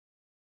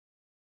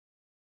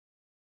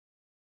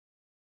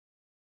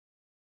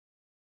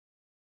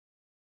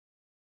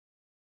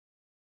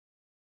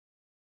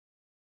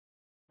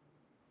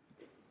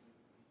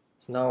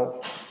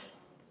Now,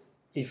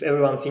 if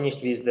everyone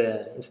finished with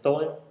the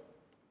installing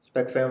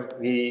SPECFEM,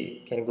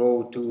 we can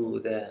go to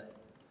the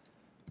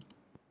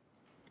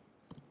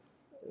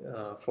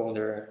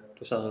folder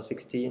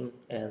 2016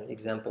 and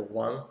example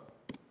 1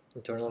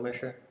 internal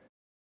measure.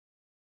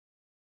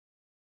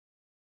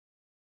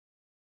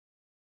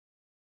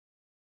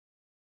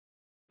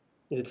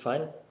 Is it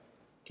fine?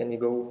 Can we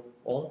go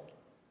on?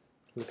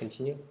 Can we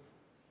continue?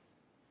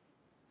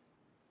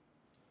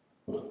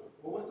 What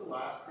was the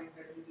last thing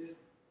that you did?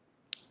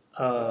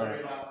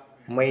 Very last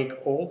make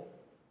all.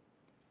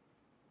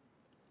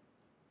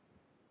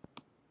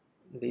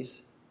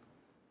 This.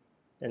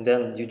 And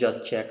then you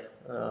just check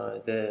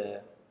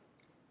the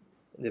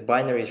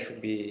binary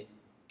should be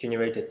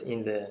generated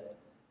in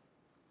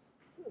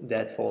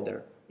that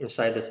folder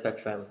inside the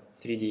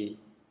SPECFEM3D.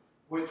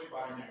 Which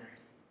binary?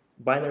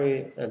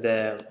 Binary,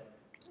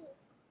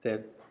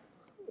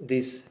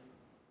 this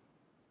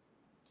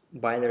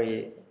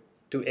binary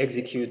to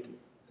execute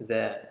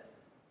the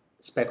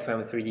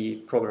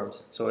SPECFEM3D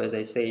programs. So as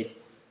I said,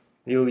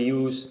 we'll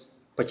use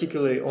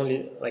particularly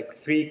only like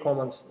 3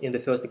 commands in the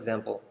first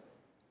example.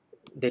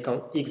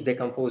 X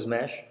decompose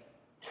mesh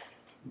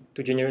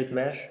to generate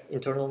mesh,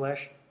 internal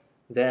mesh.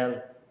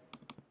 Then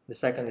the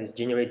second is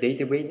generate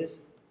databases,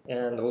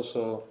 and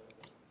also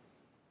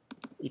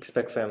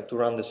XSpecFem to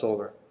run the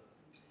solver.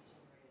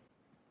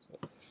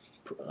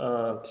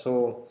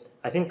 So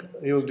I think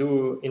we'll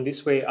do in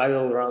this way. I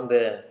will run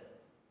the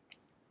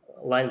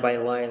line by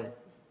line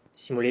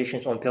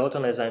simulations on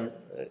Peloton as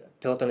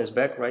Peloton is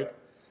back, right?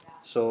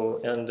 So,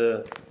 and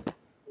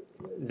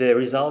the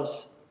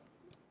results,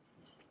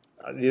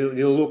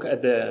 we'll look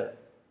at the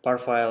par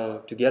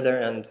file together,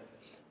 and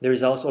the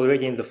results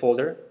already in the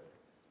folder,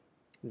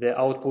 the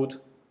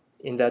output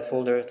in that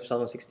folder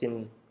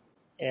 2016,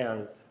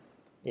 and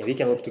yeah, we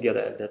can look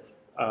together at that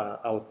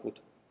output.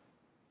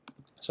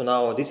 So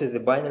now this is the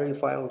binary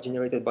file,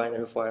 generated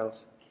binary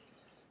files.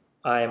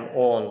 I'm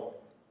on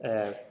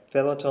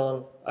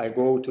Peloton. I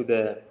go to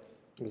the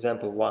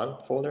example 1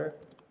 folder,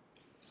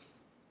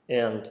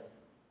 and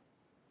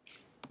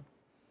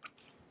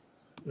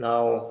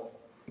now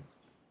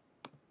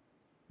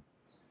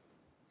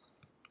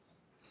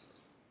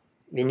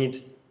we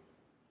need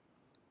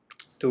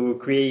to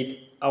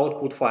create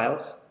output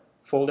files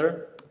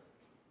folder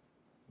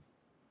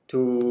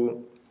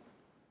to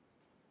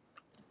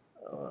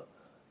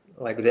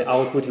like the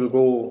output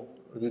will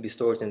be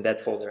stored in that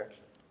folder.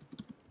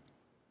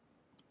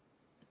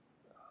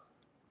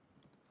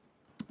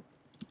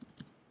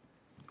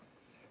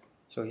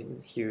 So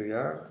here we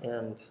are,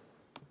 and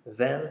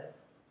then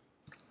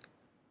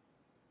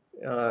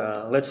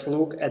let's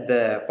look at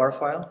the par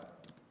file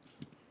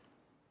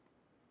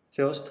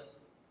first.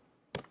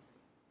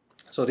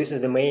 So this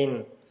is the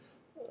main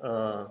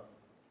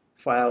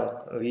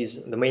file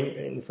with the main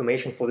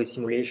information for the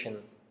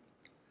simulation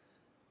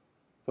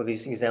for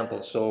this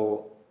example.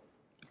 So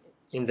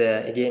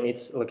again,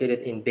 it's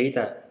located in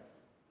data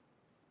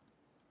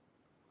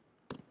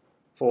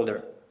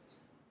folder.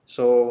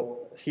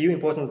 So a few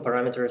important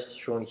parameters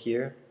shown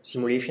here.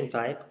 Simulation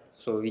type,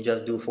 so we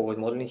just do forward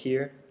modeling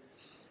here.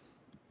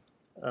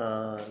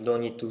 Don't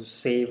need to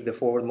save the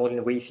forward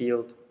modeling wave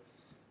field.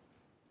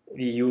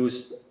 We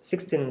use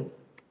 16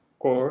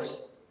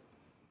 cores.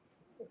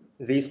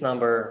 This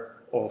number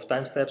of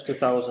time steps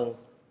 2000.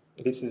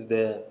 This is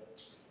the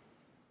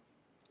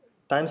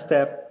time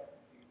step.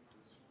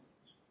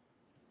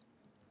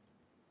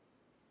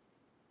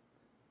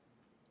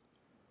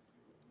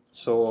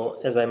 So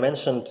as I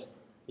mentioned,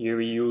 here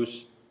we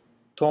use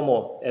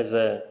Tomo as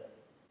the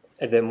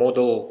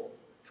model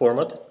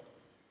format,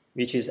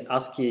 which is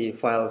ASCII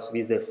files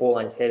with the 4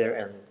 lines header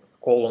and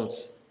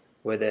columns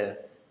where the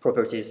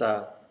properties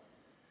are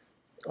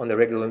on the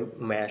regular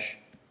mesh.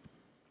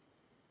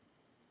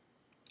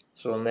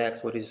 So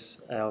next, what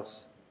is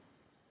else?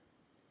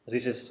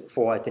 This is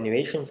for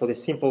attenuation, for the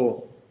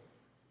simple,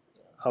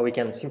 how we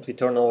can simply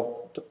turn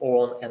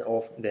on and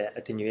off the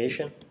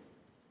attenuation.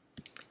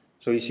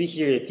 So you see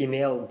here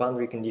PML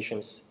boundary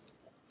conditions.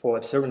 For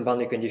observed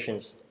boundary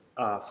conditions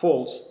are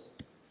false.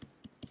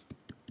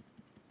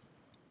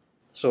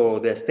 So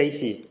the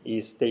Stacy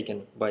is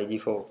taken by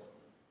default.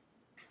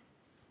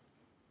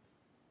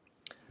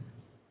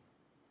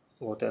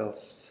 What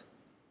else?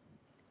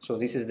 So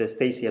this is the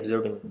Stacy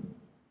observing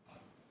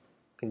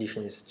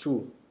condition is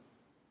true.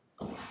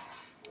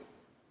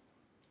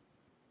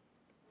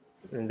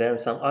 And then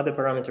some other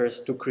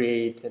parameters to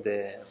create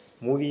the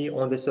movie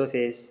on the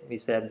surface. We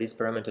set this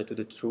parameter to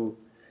the true.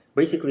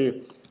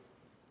 Basically,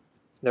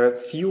 there are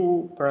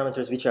few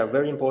parameters which are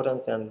very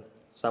important, and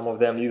some of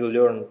them you will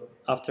learn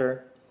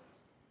after.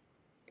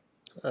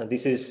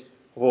 This is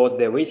what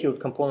the wave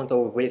field component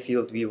of wave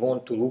field we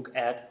want to look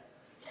at.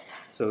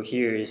 So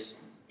here is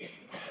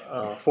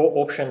 4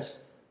 options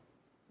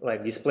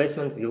like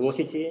displacement,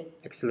 velocity,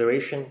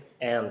 acceleration,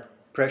 and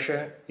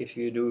pressure if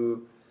you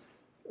do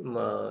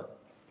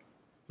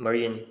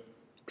marine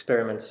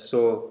experiments.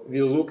 So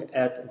we'll look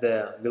at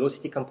the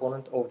velocity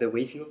component of the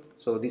wave field.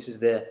 So this is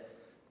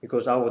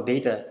because our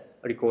data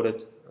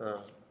recorded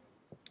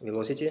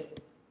velocity,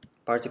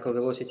 particle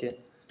velocity,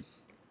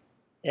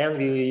 and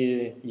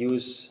we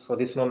use for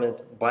this moment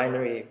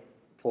binary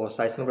for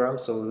seismogram.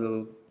 So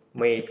we'll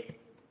make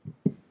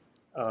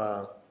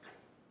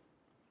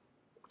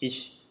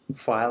each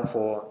file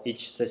for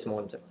each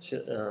seismometer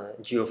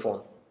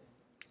geophone.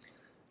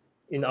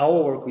 In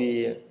our work,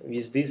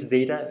 with this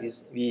data,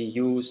 we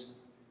use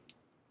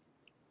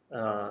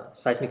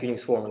seismic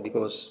Unix format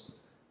because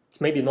it's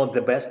maybe not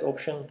the best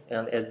option,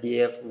 and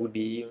SDF would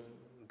be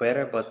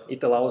better, but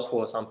it allows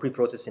for some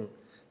pre-processing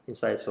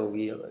inside, so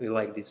we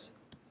like this.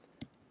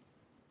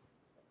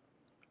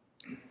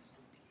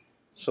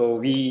 So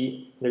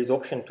there is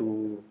option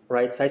to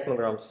write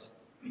seismograms,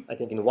 I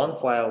think, in one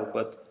file,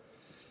 but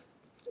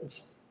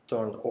it's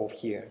turned off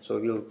here. So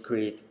we'll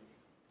create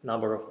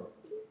number of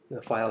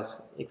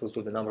files equal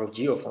to the number of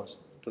geophones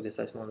to the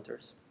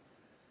seismometers.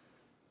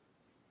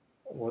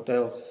 What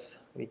else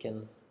we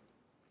can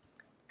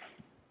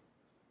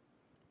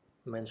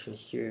mention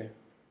here?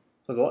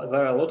 So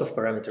there are a lot of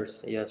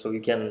parameters, yeah, so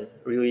you can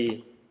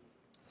really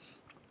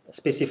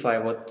specify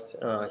what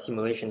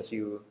simulations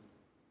you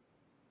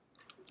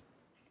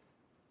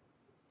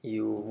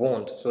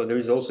want. So there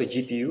is also a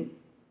GPU,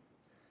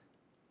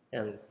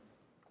 and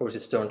of course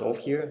it's turned off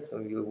here, so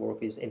you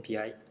work with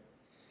MPI.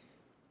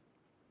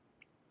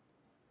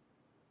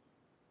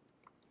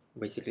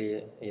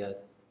 Basically, yeah,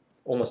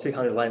 almost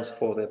 300 lines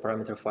for the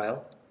parameter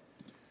file.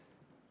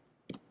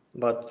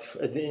 But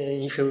at the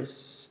initial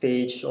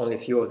stage, only a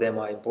few of them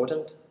are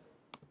important.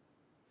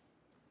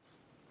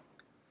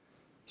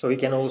 So we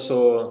can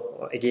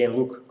also, again,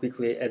 look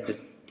quickly at the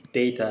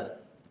data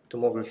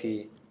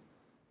tomography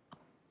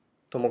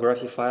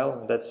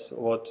file. That's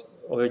what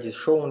already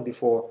shown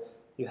before.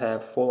 You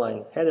have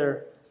 4-line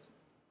header,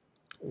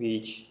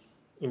 which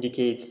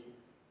indicates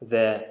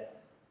the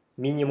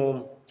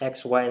minimum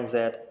X, Y, and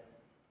Z,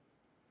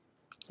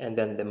 and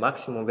then the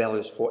maximum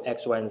values for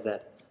X, Y, and Z.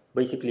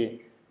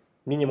 Basically,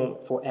 minimum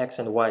for X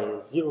and Y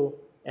is 0,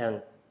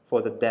 and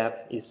for the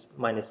depth is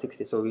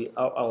 -60. So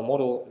our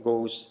model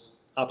goes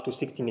up to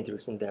 60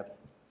 meters in depth.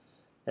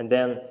 And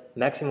then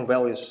maximum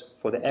values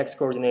for the X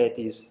coordinate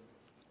is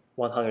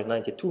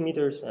 192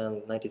 meters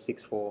and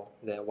 96 for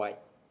the Y.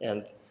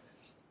 And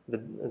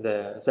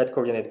the Z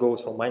coordinate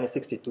goes from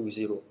 -60 to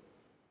 0.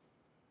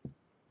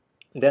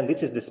 Then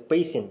this is the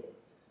spacing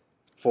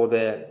for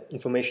the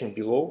information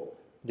below.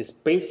 The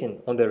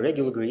spacing on the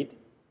regular grid,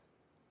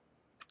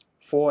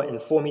 4 and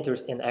 4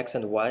 meters in X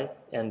and Y,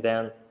 and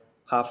then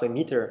 ½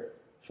 meter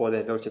for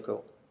the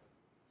vertical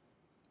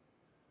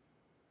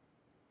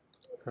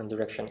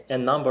direction,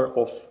 and number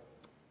of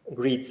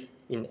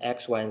grids in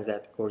X, Y, and Z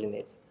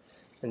coordinates.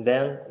 And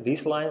then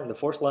this line, the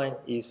fourth line,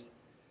 is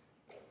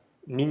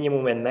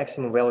minimum and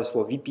maximum values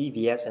for VP,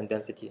 VS, and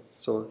density.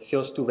 So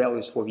first two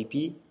values for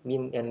VP,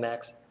 min and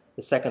max,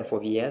 the second for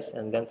VS,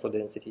 and then for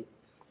density.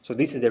 So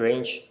this is the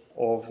range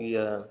of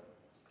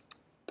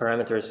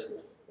parameters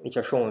which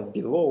are shown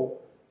below.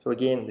 So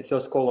again, the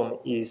first column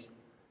is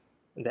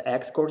the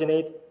X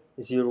coordinate,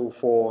 0,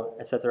 4,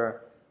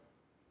 etc.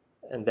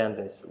 And then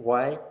this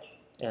Y,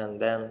 and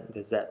then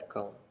the Z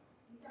column.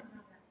 We don't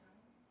have that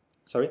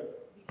line. Sorry? We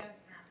don't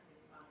have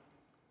this line.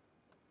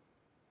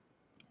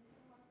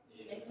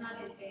 It's not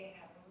in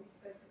data. Are we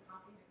supposed to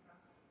copy it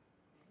across?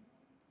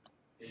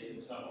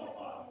 It's not all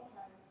files.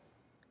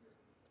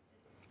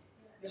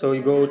 So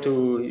you go to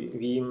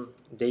Vim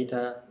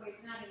data. Well,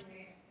 it's not in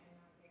there.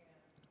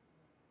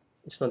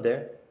 It's not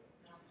there.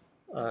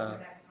 No.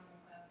 That's on the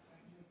files,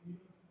 right?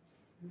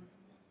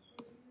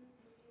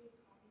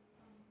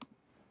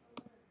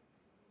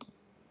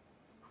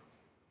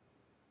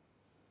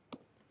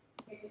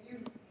 Okay, 'cause you're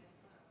missing it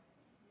as well.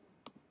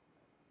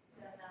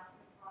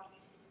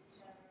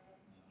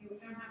 You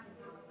don't have the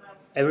top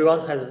files. Everyone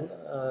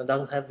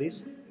doesn't have this.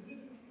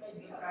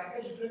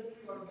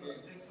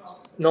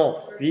 No,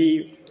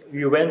 we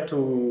went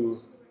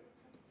to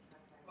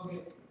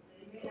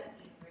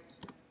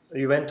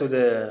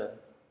the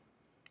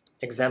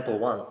example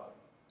 1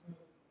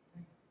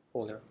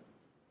 folder.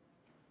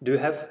 Do you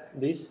have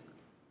this?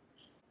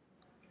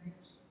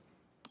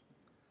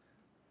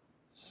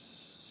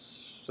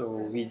 So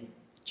we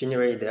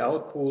generate the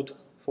output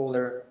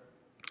folder,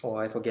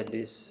 or I forget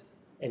this,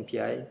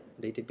 MPI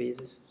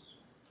databases.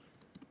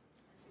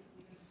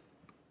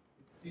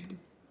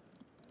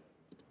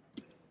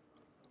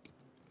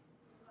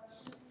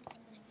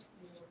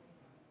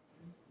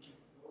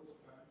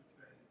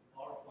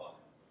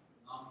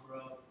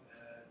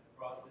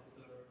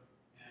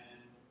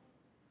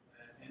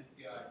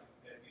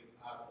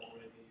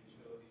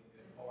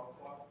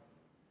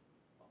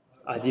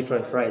 Are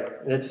different, right?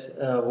 That's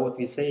what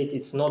we said.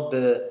 It's not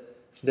the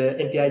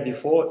MPI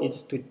before.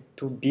 It's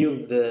to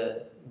build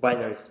the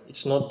binaries.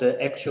 It's not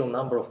the actual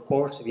number of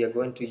cores we are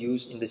going to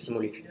use in the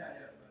simulation.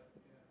 Yeah, but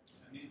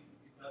I mean,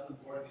 it doesn't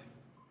work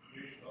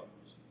in virtual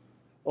machines.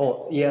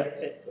 Oh, yeah.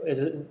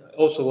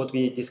 Also, what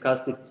we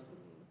discussed, it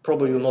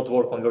probably will not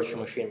work on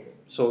virtual machine.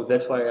 So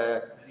that's why.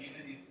 And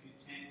even if you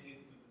change it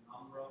to the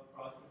number of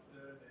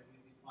processors that you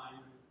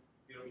define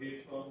your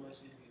virtual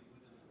machine, it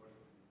wouldn't work.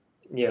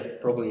 Yeah,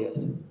 probably yes.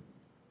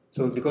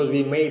 So because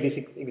we made these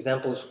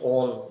examples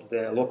on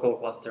the local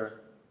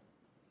cluster,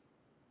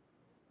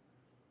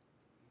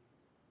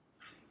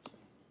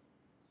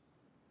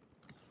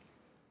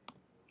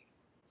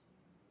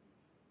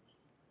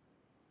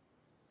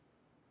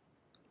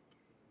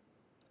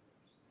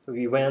 so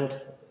we went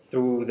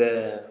through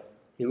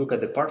we look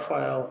at the part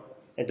file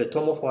and the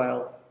TOMO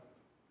file.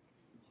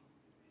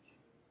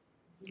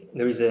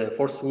 There is a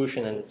force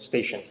solution and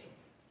stations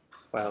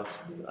files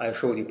I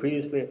showed you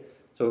previously.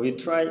 So we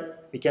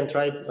can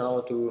try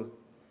now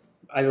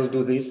I will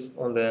do this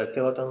on the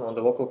Peloton, on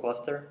the local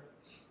cluster,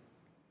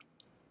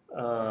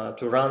 to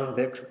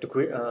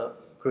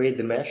create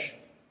the mesh.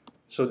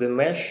 So the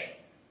mesh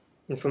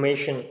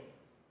information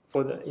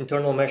for the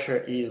internal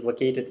mesher is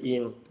located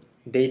in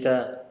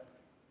data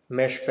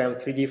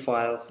SPECFEM3D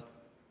files,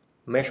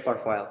 mesh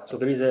part file. So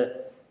there is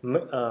a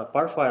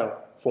part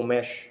file for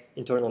mesh,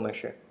 internal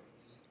mesher,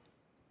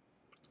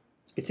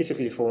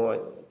 specifically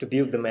to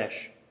build the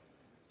mesh.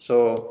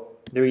 So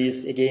there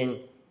is, again,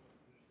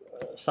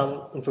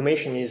 some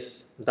information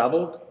is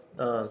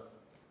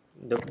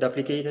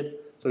duplicated.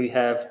 So you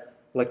have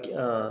like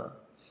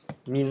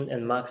min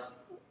and max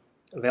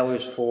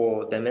values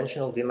for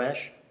dimension of the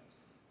mesh.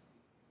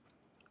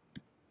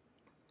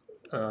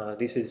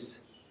 This is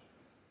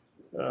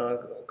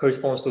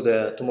corresponds to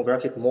the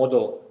tomographic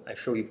model I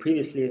showed you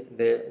previously,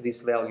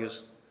 these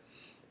values.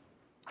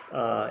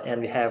 And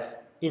we have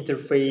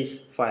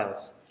interface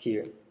files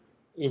here,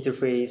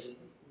 interface.dat.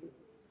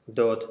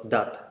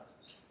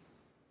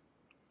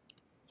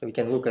 So we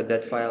can look at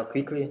that file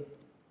quickly.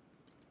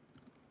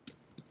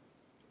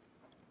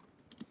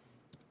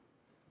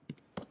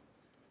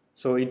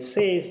 So it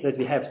says that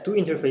we have two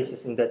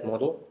interfaces in that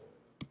model.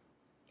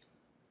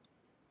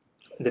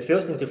 The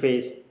first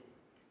interface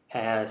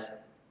has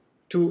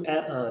two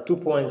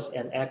points,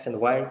 and x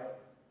and y,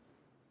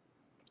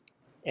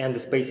 and the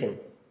spacing.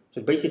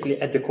 So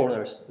basically at the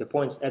corners, the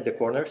points at the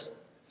corners,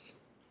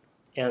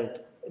 and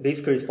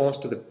this corresponds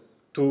to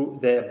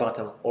the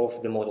bottom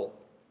of the model.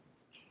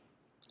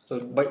 So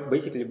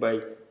basically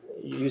by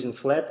using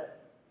flat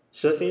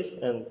surface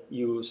and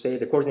you say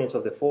the coordinates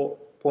of the 4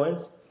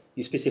 points,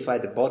 you specify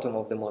the bottom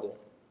of the model.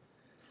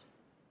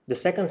 The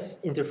second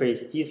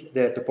interface is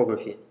the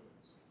topography.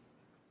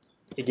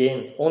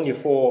 Again, only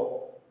 4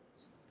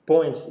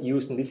 points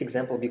used in this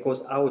example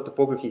because our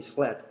topography is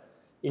flat.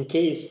 In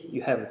case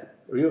you have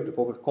real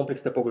topography,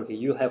 complex topography,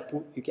 you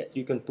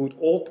can put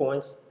all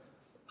points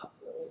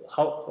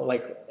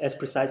as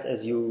precise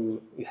as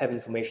you have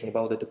information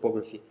about the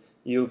topography.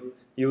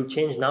 You'll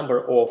change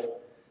number of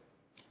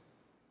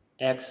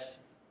x,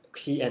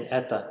 xi, and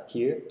eta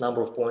here,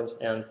 number of points,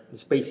 and the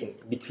spacing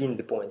between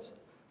the points.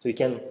 So you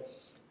can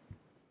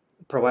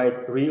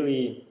provide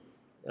really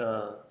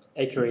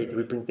accurate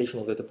representation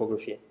of the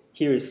topography.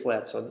 Here is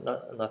flat, so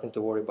nothing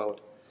to worry about.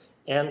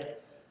 And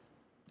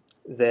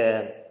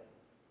the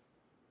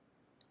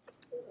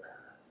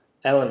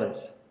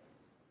elements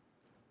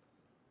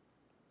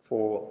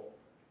so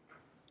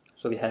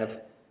we have,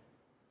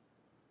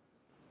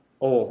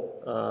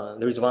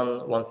 there is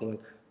one thing.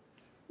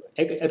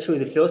 Actually,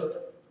 the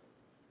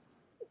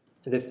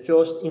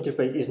first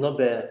interface is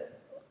not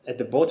at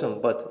the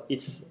bottom, but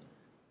it's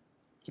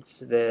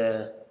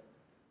the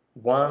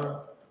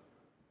one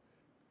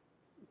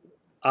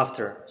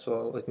after.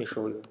 So let me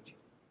show you.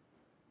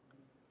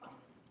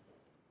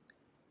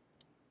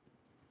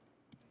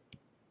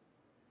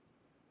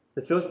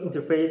 The first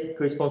interface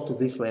corresponds to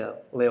this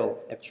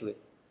level actually,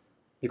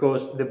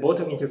 because the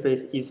bottom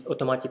interface is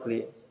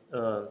automatically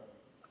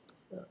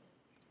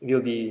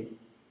will be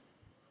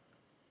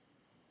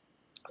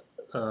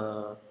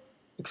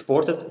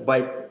exported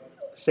by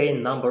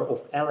same number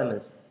of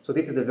elements. So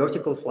this is the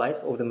vertical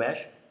slice of the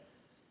mesh.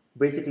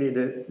 Basically,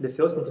 the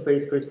first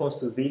interface corresponds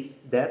to this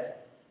depth,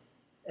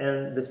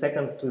 and the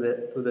second to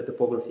the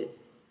topography.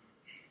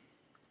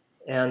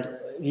 And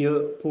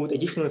you put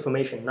additional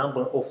information,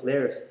 number of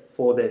layers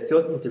for the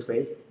first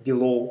interface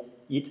below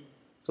it.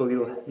 So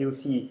you'll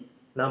see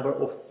number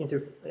of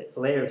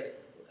layers,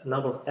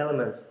 number of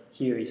elements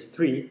here is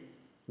 3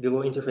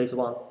 below interface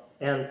 1,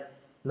 and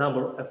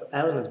number of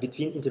elements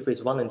between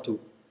interface 1 and 2.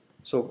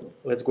 So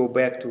let's go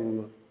back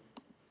to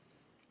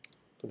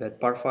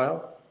that part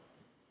file.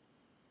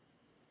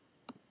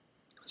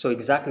 So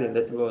exactly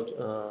that's what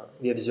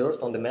we observed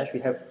on the mesh.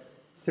 We have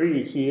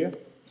 3 here,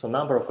 so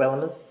number of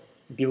elements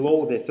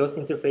below the first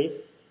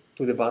interface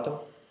to the bottom.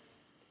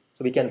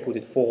 So we can put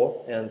it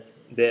 4, and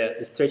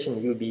the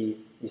stretching will be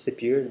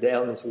disappear. The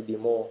elements will be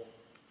more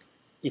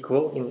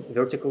equal in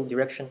vertical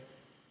direction,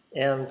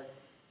 and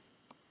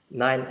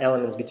 9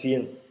 elements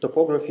between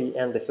topography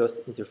and the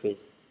first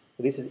interface.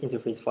 So this is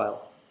interface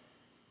file.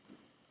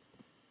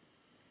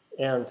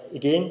 And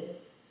again,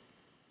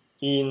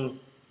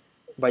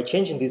 by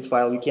changing this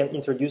file, you can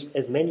introduce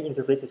as many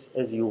interfaces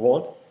as you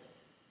want,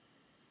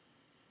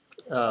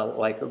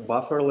 like a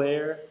buffer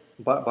layer,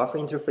 buffer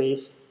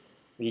interface,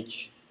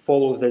 which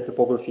follows the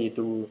topography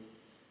to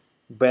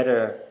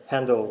better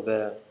handle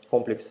the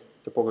complex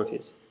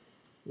topographies.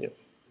 Yeah. Does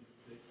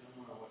it say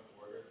somewhere what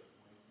order the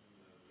points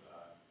in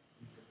those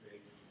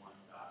interface 1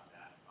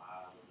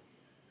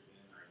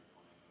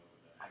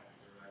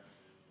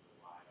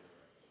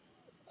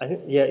 I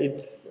think, yeah,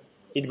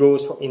 it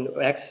goes in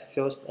X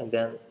first and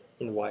then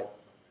in Y.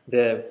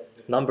 The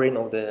numbering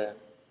of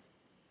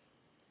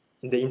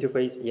in the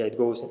interface, yeah, it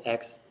goes in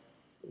X,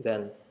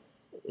 then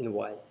in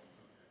Y.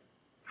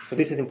 So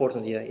this is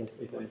important, yeah,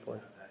 important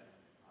point.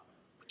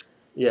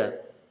 Yeah,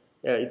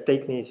 yeah, it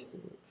takes me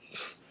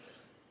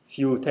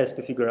few tests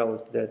to figure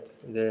out that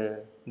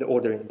the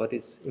ordering, but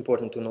it's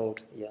important to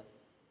note, yeah,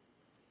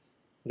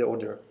 the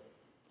order.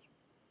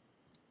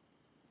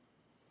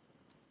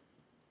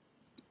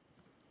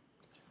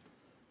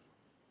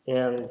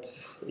 And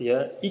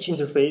yeah, each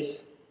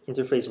interface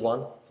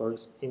 1, for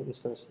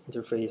instance,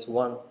 interface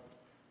 1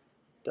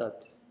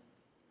 dot,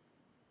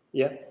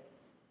 yeah.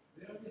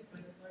 Where are we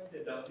specifying the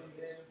doubling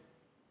layer?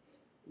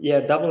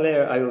 Yeah, double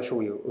layer I will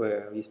show you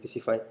where we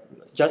specify.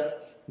 Just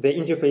the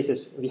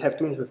interfaces, we have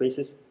two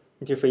interfaces.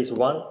 Interface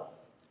 1,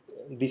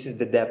 this is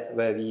the depth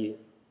where we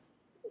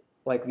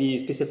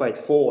specified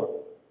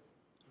 4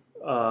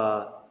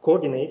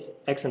 coordinates,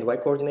 X and Y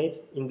coordinates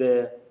in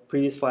the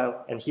previous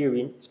file, and here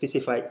we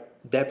specify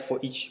depth for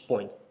each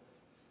point.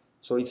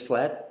 So it's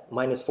flat,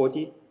 minus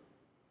 40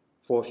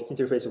 for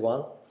interface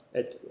 1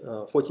 at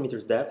 40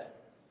 meters depth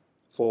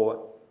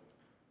for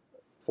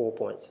 4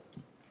 points.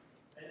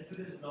 And if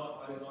it is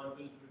not horizontal,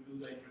 we do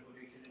the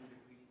interpolation in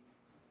between.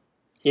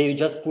 Yeah, you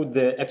just put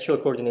the actual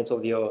coordinates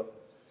of your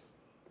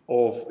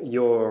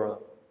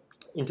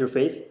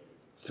interface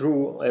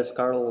through, as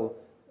Carl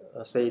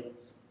said,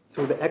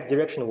 through the X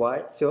direction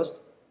Y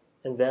first,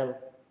 and then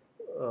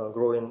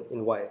grow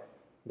in Y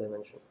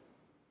dimension.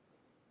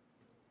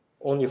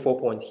 Only 4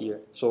 points here.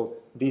 So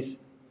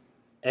this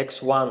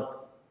X1,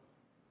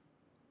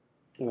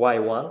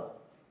 Y1,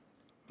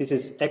 this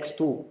is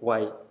X2,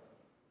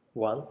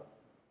 Y1,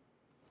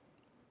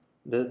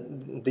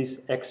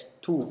 this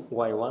X2,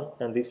 Y1,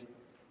 and this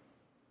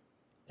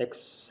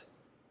X1,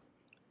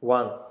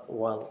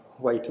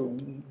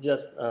 Y2,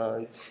 just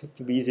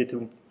to be easy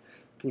to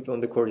put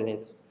on the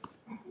coordinate.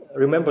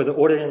 Remember, the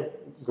ordering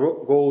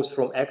goes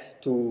from X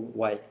to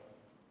Y.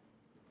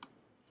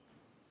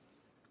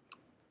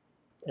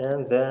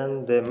 And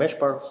then the mesh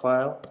part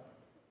file,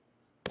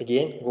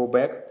 again, go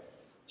back.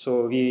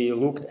 So we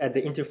looked at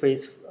the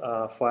interface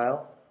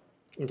file,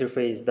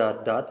 interface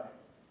dot.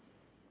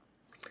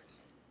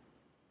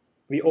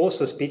 We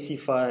also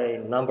specify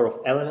number of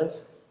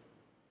elements.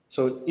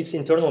 So it's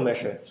internal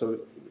mesher. So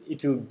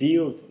it will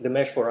build the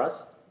mesh for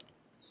us.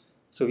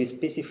 So we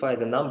specify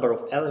the number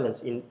of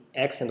elements in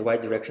X and Y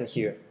direction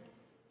here.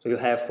 So you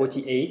have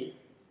 48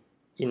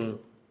 in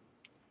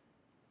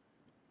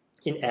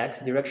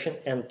X direction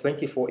and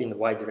 24 in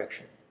Y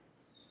direction.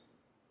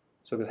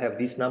 So we have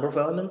this number of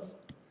elements,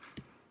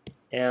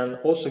 and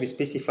also we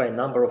specify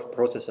number of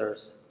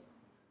processors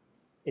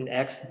in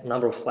X,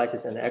 number of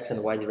slices in X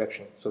and Y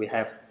direction. So we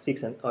have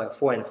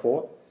 4 and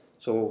 4,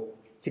 so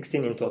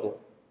 16 in total.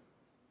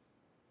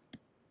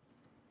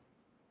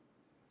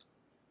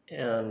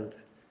 And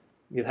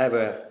you have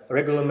a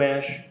regular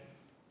mesh,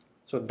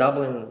 so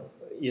doubling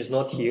is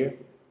not here,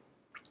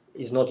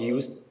 is not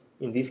used.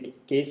 In this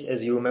case,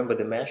 as you remember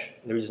the mesh,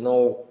 there is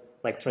no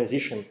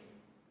transition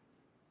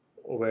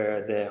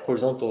where the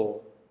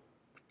horizontal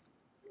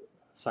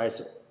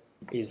size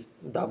is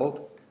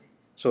doubled.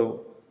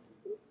 So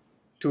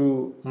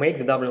to make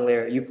the doubling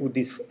layer, you put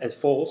this as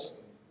false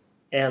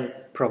and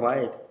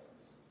provide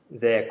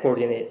the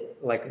coordinate,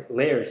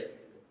 layers,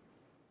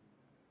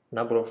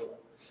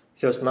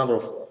 first number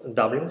of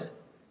doublings,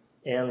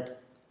 and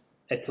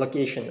at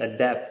location, at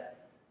depth,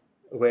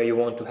 where you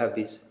want to have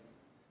this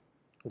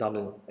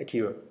doubling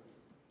occur.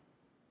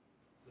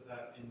 So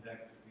that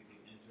index would be the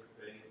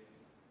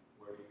interface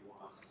where you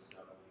want the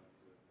doubling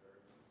to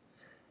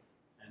occur,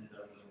 and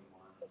doubling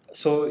 1.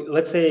 So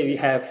let's say we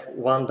have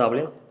one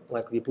doubling,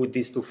 we put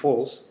this to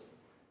false,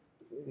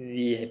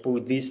 we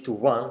put this to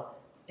 1,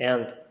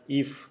 and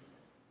if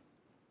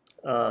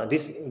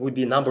this would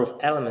be number of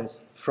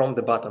elements from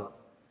the bottom.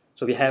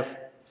 So we have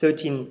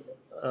 13,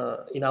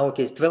 in our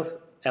case 12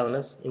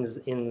 elements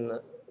in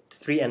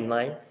 3 and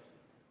 9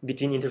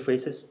 between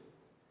interfaces.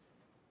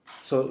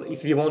 So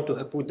if we want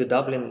to put the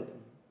doubling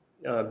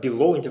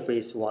below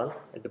interface 1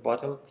 at the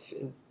bottom,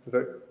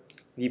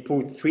 we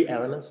put 3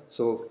 elements,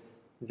 so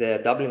the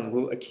doubling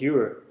will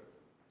occur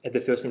at the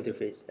first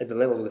interface, at the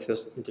level of the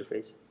first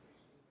interface.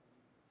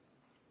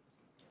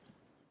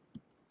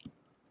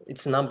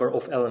 It's number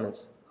of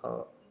elements,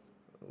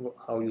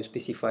 how you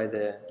specify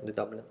the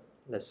doubling.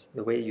 That's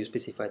the way you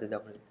specify the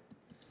doubling.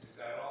 Is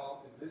that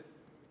all? Is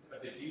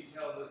the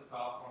detail of this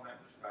file format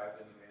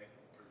described in the manual,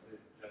 or is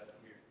it just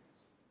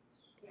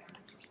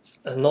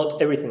here?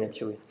 Not everything,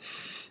 actually.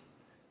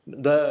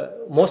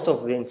 Most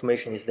of the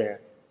information is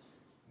there.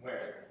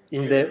 Where?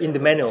 In the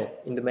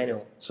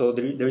manual. So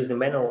there is a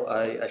manual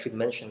I should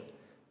mention.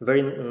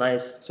 Very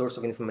nice source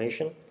of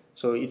information.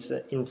 So it's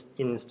in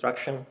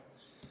instruction.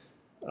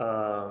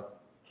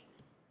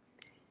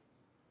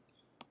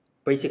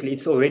 Basically,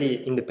 it's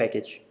already in the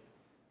package.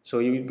 So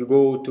you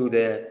go to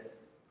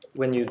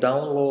when you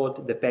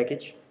download the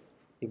package,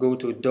 you go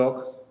to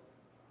doc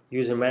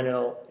user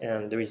manual,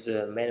 and there is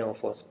a manual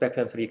for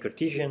SPECFEM3D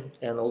Cartesian,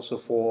 and also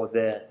for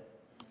there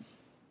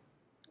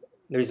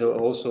is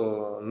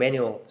also a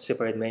manual,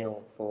 separate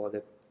manual for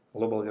the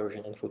global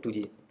version and for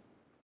 2D.